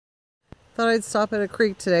Thought I'd stop at a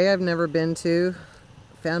creek today I've never been to.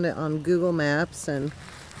 Found it on Google Maps, and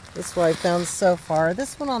this is what I found so far.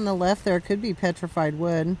 This one on the left there could be petrified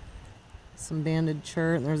wood. Some banded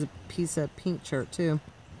chert, and there's a piece of pink chert too.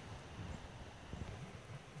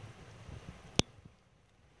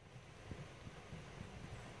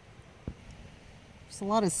 There's a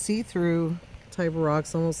lot of see-through type of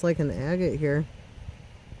rocks, almost like an agate here.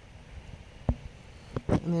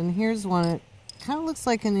 And then here's one. It kind of looks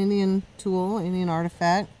like an Indian tool, Indian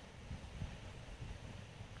artifact.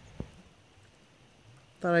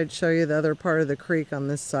 Thought I'd show you the other part of the creek on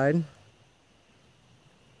this side.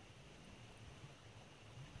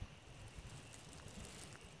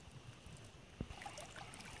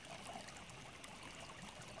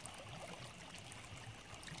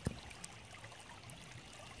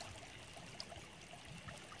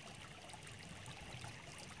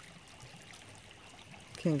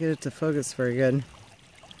 Can't get it to focus very good.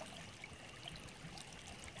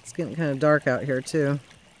 It's getting kind of dark out here too.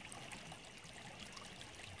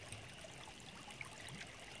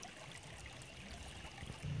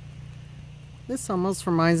 This almost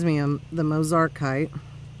reminds me of the Ozarks.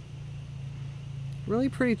 Really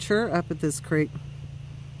pretty chert up at this creek.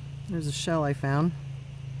 There's a shell I found.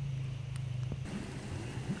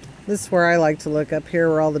 This is where I like to look, up here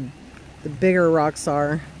where all the bigger rocks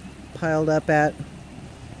are piled up at.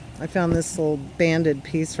 I found this little banded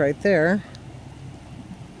piece right there.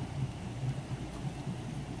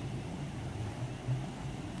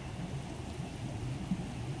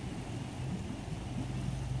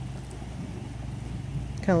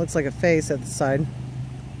 Kind of looks like a face at the side.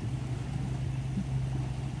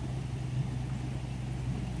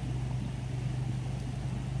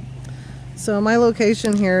 So my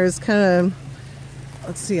location here is kind of,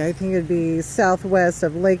 let's see, I think it'd be southwest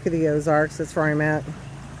of Lake of the Ozarks. That's where I'm at.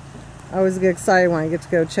 I always get excited when I get to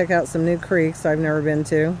go check out some new creeks I've never been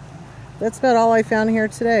to. That's about all I found here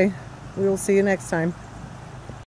today. We will see you next time.